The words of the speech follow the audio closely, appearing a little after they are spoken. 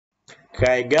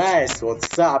Hi guys,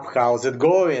 what's up? How's it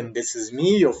going? This is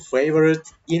me, your favorite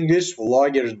English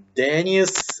vlogger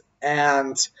Dennis,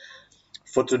 and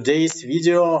for today's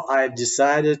video I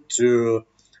decided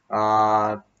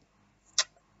uh,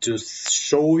 to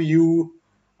show you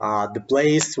the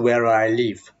place where I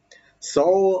live.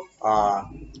 So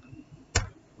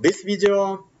this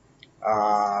video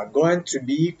going to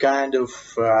be kind of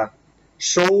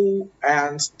show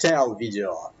and tell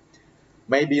video.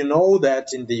 Maybe you know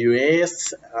that in the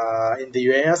US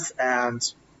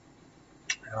and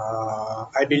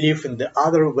I believe in the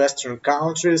other Western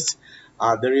countries,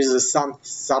 there is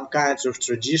some kind of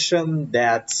tradition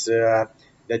that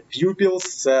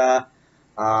pupils,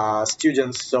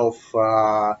 students of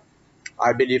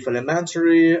I believe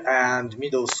elementary and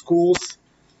middle schools,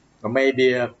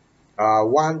 maybe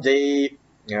one day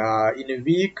in a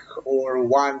week or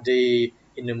one day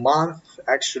in a month.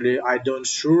 Actually, I don't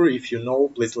sure. If you know,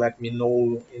 please let me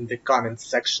know in the comment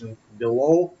section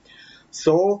below.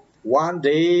 So one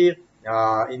day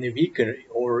in a week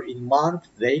or in month,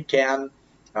 they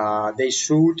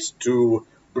should to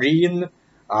bring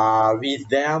with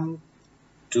them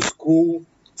to school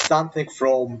something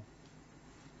from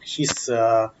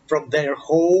their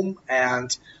home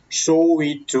and show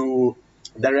it to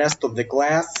the rest of the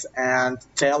class and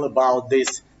tell about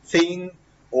this thing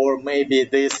or maybe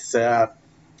this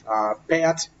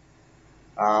pet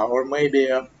or maybe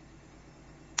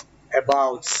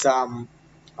about some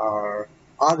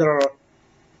other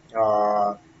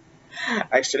uh,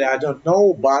 actually I don't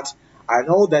know, but I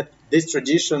know that this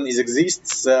tradition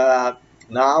exists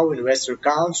now in Western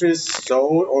countries.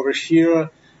 So over here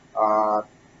uh,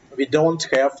 we don't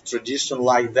have tradition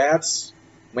like that.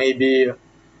 Maybe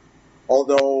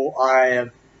although I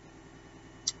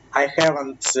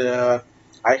haven't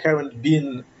I haven't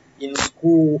been in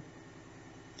school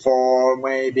for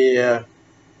maybe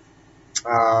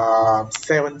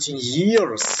 17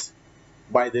 years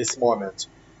by this moment.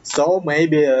 So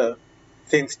maybe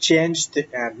things changed,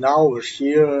 and now we're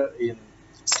here in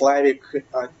Slavic,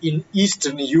 in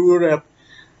Eastern Europe,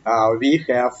 we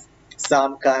have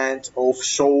some kind of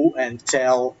show and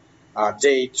tell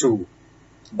day too.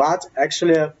 But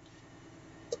actually,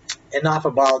 enough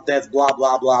about that blah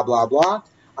blah blah blah blah.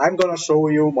 I'm gonna show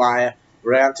you my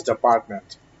rented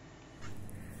apartment.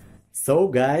 So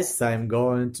guys, I'm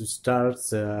going to start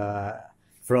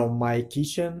from my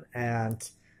kitchen, and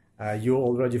you're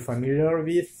already familiar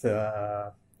with.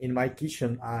 In my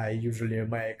kitchen, I usually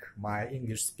make my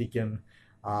English speaking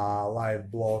live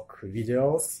blog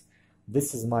videos.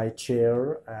 This is my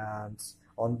chair, and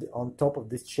on top of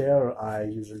this chair, I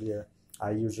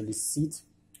usually sit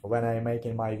when I'm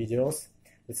making my videos.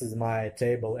 This is my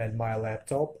table and my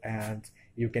laptop, and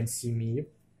you can see me.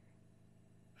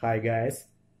 Hi guys.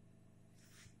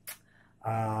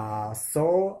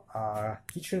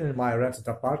 Kitchen in my rented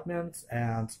apartment,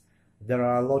 and there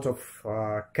are a lot of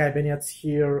cabinets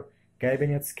here,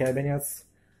 cabinets,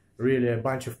 really a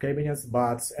bunch of cabinets,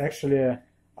 but actually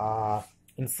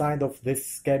inside of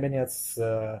these cabinets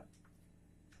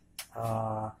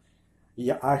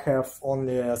yeah, I have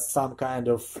only some kind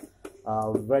of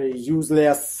very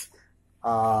useless,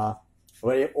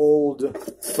 very old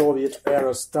Soviet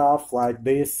era stuff like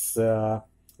this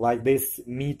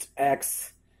meat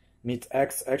X.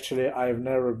 Actually, I've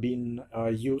never been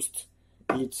used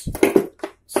it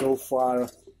so far.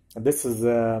 This is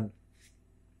a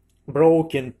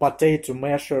broken potato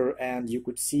masher, and you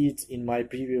could see it in my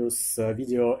previous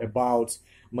video about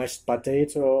mashed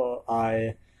potato.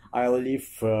 I'll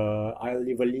leave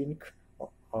a link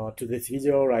to this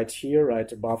video right here, right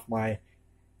above my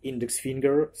index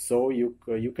finger, so you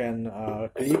can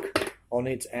click on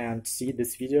it and see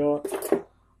this video.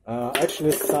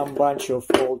 Actually, some bunch of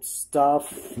old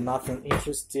stuff, nothing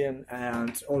interesting.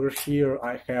 And over here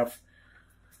I have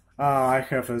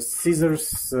a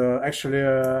scissors. Actually,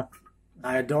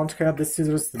 I don't have the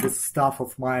scissors. This stuff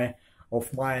of my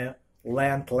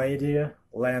landlady,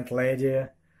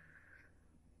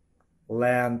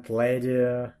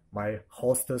 my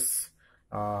hostess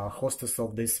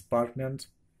of this apartment.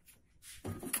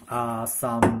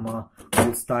 Some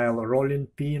old style rolling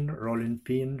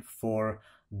pin for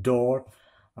door.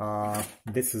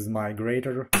 This is my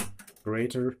grater,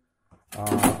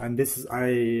 and this is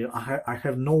I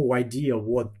have no idea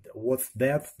what's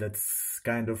that. That's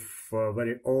kind of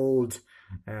very old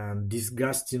and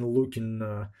disgusting looking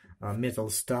metal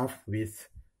stuff with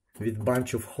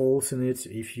bunch of holes in it.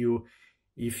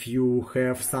 If you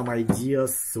have some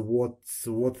ideas what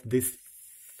this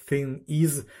thing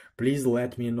is, please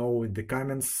let me know in the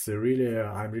comments. Really,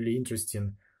 I'm really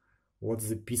interested what's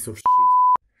the piece of shit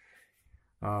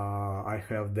I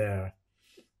have there.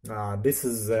 This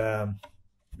is a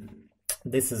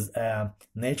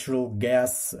natural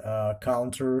gas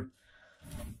counter.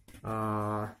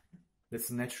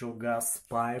 This natural gas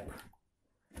pipe,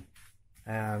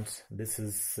 and this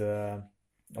is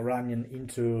running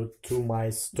into my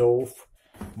stove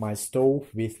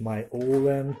with my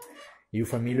oven. You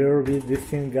familiar with this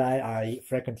thing, guy? I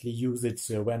frequently use it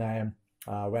when I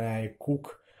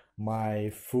cook my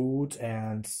food,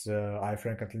 and I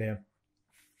frequently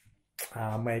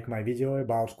make my video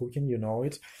about cooking, you know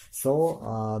it.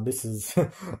 So this is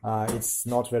it's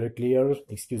not very clear,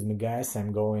 excuse me guys.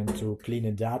 I'm going to clean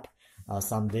it up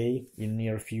someday in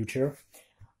near future.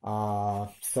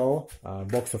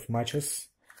 Box of matches.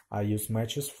 I use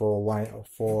matches for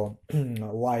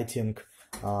lighting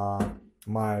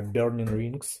my burning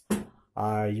rings.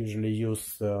 I usually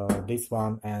use this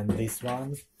one and this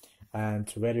one, and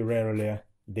very rarely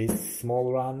this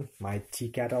small one, my tea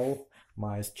kettle,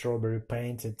 my strawberry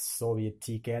painted Soviet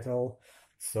tea kettle.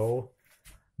 So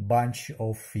bunch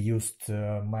of used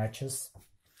matches.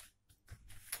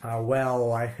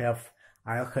 Well, I have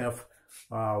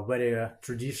very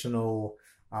traditional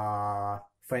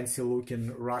fancy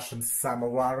looking Russian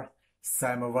samovar.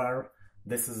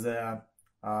 This is a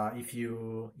if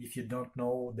you don't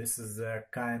know, this is a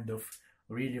kind of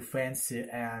really fancy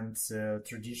and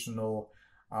traditional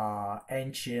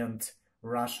ancient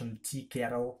Russian tea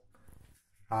kettle.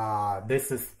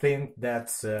 This is thing that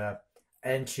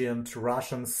ancient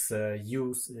Russians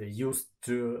used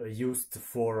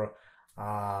for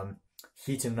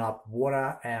heating up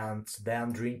water and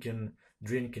then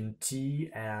drinking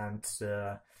tea and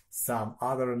some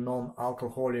other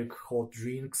non-alcoholic hot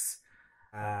drinks.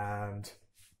 And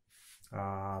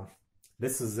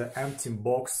this is the empty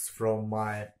box from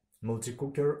my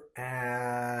multi-cooker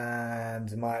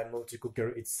and my multi-cooker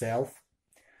itself.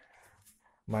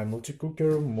 My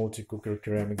multi-cooker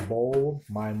ceramic bowl,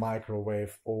 my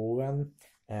microwave oven,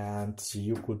 and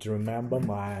you could remember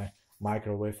my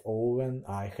microwave oven.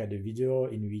 I had a video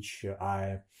in which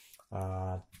I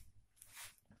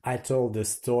told the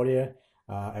story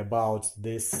about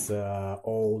this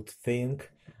old thing.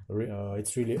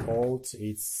 It's really old.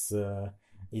 It's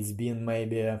been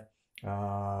maybe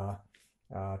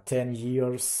 10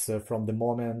 years from the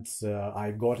moment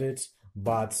I got it.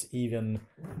 But even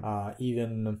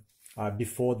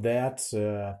before that,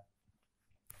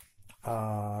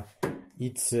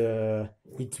 it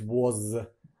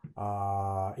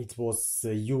was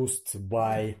used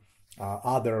by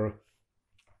other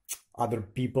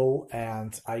people,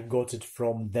 and I got it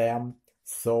from them.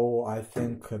 So I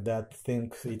think that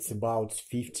thing it's about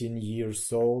 15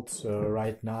 years old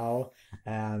right now.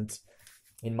 And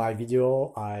in my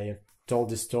video I told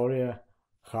the story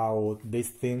how this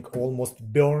thing almost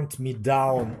burnt me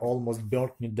down.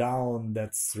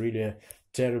 That's really a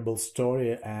terrible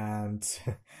story, and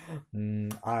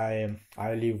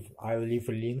I'll leave a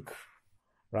link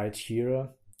right here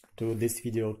to this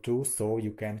video too, so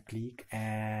you can click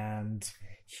and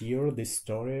hear this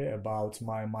story about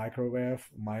my microwave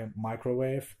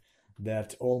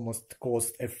that almost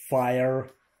caused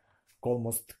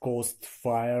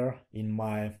fire in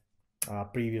my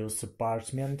previous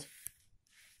apartment.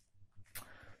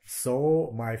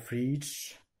 So my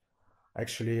fridge,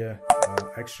 actually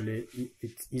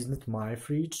it isn't my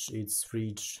fridge, it's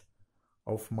fridge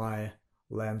of my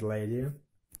landlady.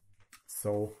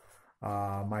 So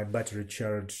my battery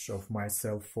charge of my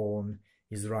cell phone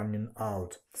is running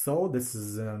out. So this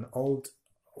is an old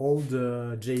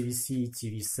JVC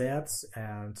TV set,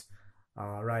 and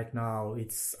right now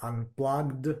it's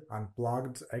unplugged.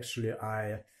 Actually,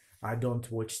 I don't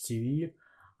watch TV.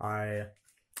 I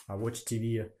watch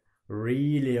TV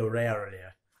really rarely.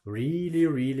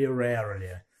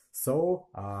 So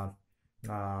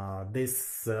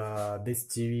this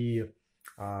TV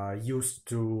used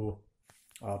to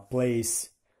place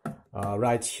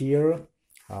right here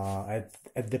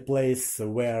at the place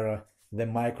where the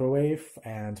microwave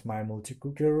and my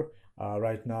multi-cooker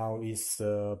right now is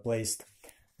placed,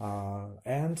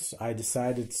 and I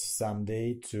decided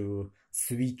someday to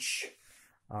switch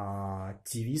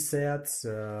TV sets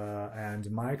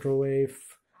and microwave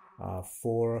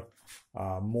for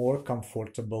more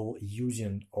comfortable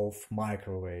using of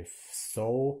microwave.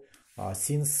 So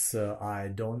since I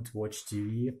don't watch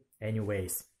TV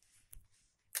anyways,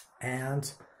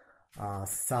 and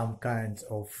some kind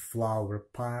of flower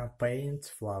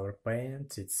paint,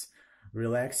 it's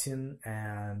relaxing,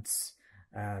 and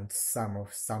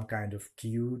some kind of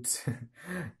cute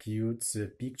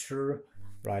picture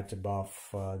right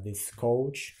above this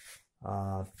couch.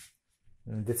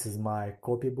 This is my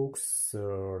copybooks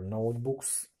or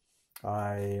notebooks.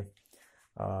 I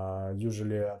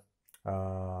usually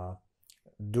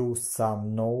do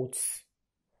some notes.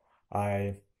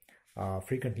 I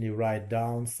frequently write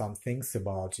down some things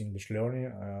about English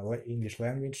learning, English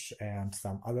language, and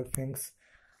some other things.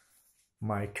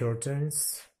 My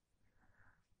curtains,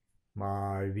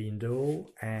 my window,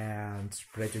 and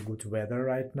pretty good weather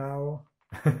right now.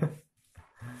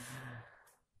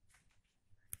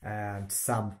 And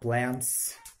some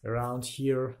plants around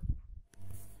here.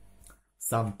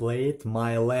 Some plate.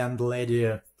 My landlady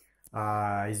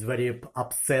is very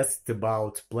obsessed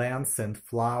about plants and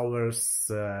flowers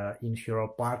in her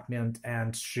apartment,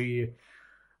 and she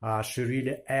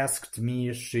really asked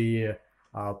me, she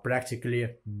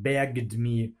practically begged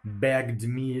me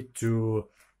to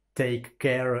take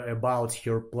care about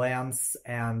her plants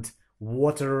and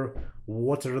water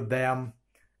them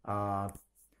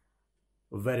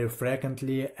very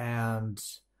frequently and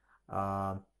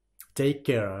take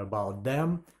care about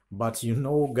them. But you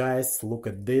know, guys, look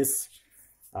at this.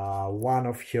 One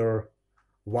of her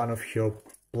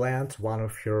plant, one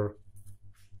of her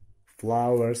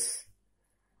flowers,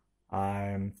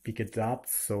 I'm pick it up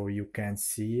so you can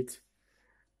see it.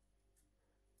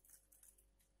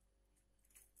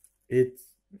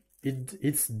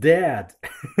 It's dead.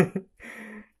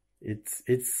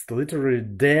 It's literally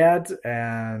dead,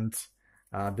 and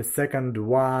the second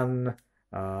one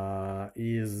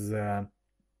is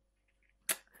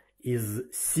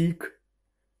sick,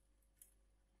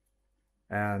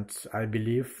 and I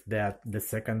believe that the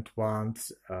second one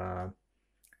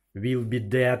will be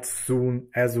dead soon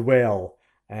as well.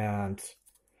 And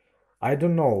I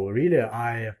don't know, really,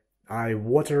 I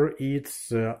water it,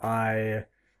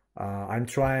 I'm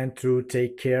trying to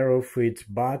take care of it,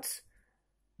 but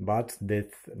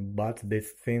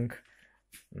this thing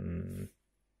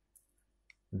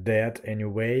dead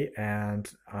anyway. And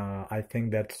I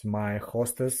think that my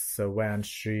hostess, when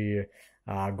she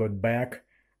got back,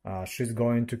 she's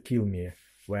going to kill me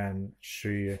when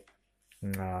she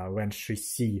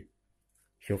see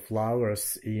her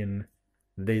flowers in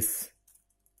this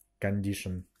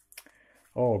condition.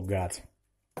 Oh God.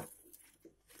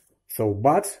 So,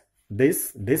 but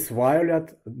this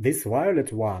violet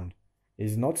one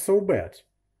is not so bad.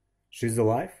 She's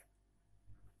alive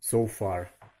so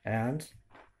far, and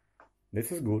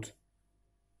this is good.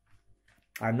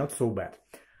 I'm not so bad.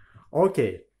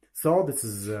 Okay, so this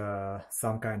is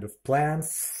some kind of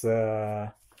plants.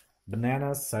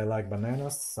 Bananas. I like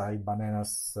bananas. I eat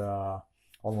bananas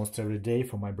almost every day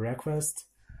for my breakfast.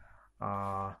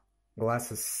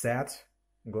 Glasses set,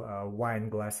 wine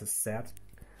glasses set.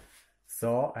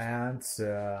 So, and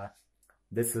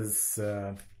this is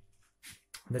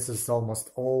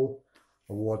almost all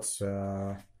what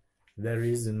there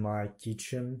is in my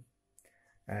kitchen,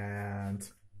 and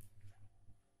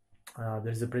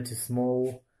there's a pretty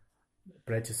small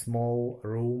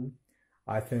room.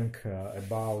 I think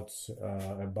about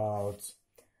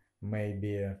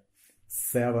maybe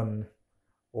 7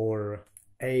 or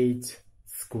 8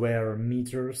 square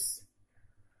meters.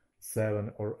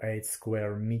 7 or 8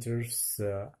 square meters,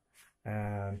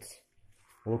 and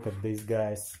look at these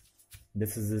guys.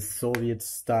 This is a Soviet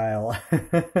style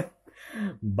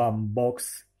bomb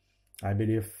box. I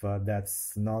believe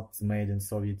that's not made in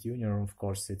Soviet Union. Of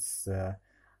course, it's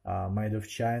made of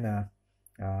China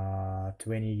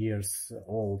 20 years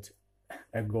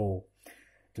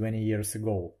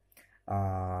ago.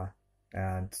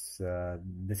 And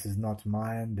this is not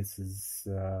mine. This is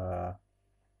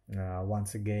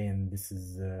once again, this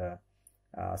is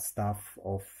stuff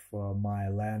of my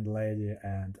landlady,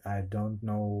 and I don't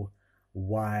know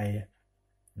why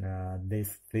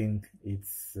this thing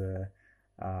it's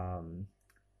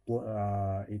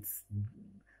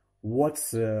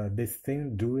what's this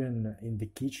thing doing in the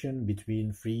kitchen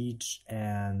between fridge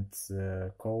and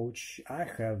couch. I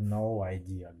have no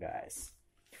idea, guys.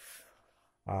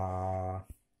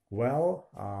 Well,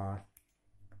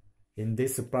 in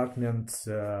this apartment,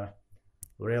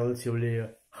 relatively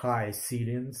high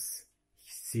ceiling.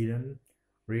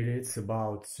 Really, it's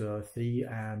about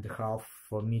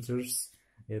 3.5 meters.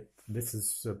 This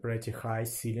is a pretty high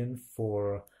ceiling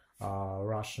for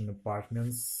Russian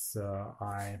apartments.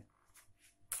 I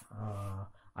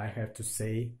have to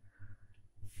say.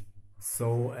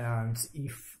 So, and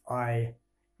if I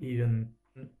even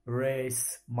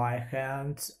raise my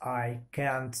hand, I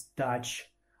can't touch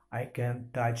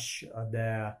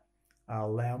the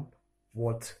lamp.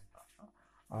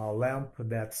 Lamp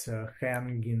that's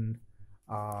hanging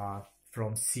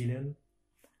from ceiling,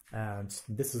 and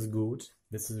this is good.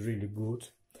 This is really good.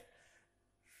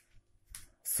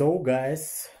 So,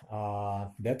 guys,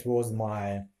 that was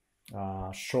my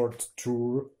short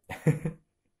tour,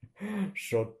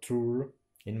 short tour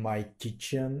in my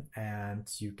kitchen, and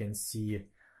you can see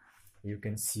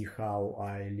how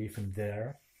I live in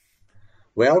there.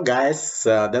 Well, guys,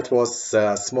 that was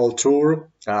a small tour,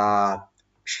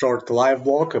 short live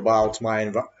walk about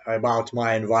my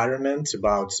environment,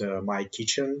 about my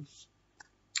kitchen,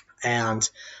 and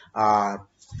uh,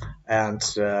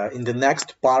 in the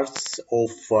next parts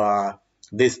of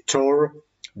this tour,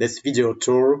 this video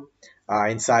tour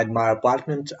inside my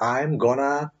apartment, I'm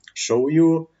gonna show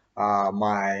you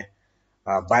my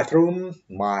bathroom,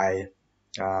 my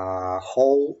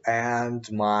hall, and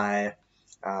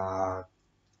uh,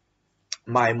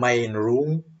 my main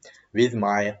room with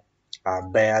my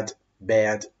bed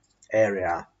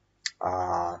area.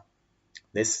 Uh,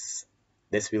 this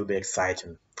this will be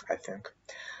exciting, I think.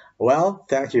 Well,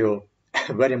 thank you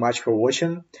very much for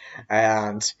watching,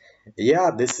 and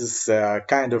yeah, this is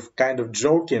kind of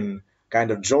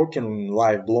joking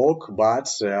live blog, but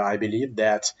I believe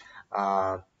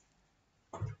uh,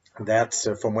 that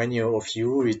for many of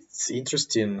you it's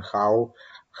interesting how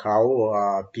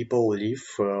people live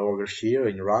over here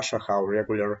in Russia, how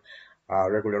regular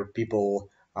people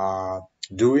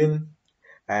doing,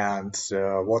 and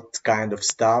what kind of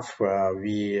stuff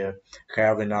we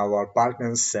have in our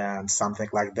apartments and something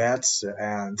like that,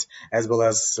 and as well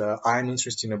as I'm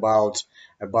interested about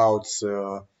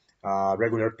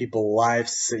regular people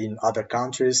lives in other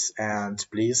countries, and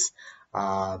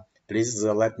uh, please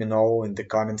let me know in the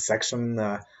comment section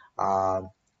uh,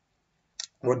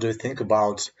 what do you think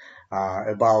uh,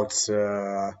 about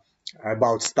uh,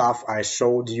 about stuff I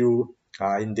showed you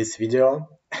in this video.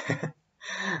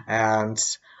 And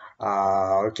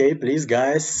okay, please,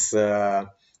 guys,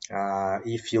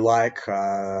 if you like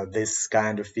this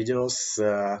kind of videos,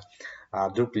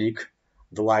 do click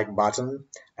the like button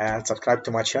and subscribe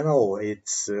to my channel.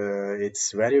 It's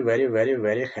very, very, very,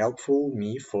 very helpful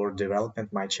me for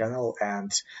development my channel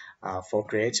and for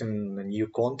creating new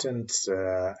content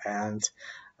uh,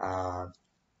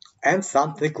 and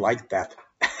something like that.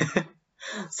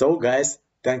 So, guys,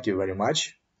 thank you very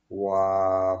much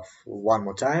one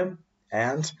more time,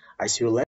 and I see you later.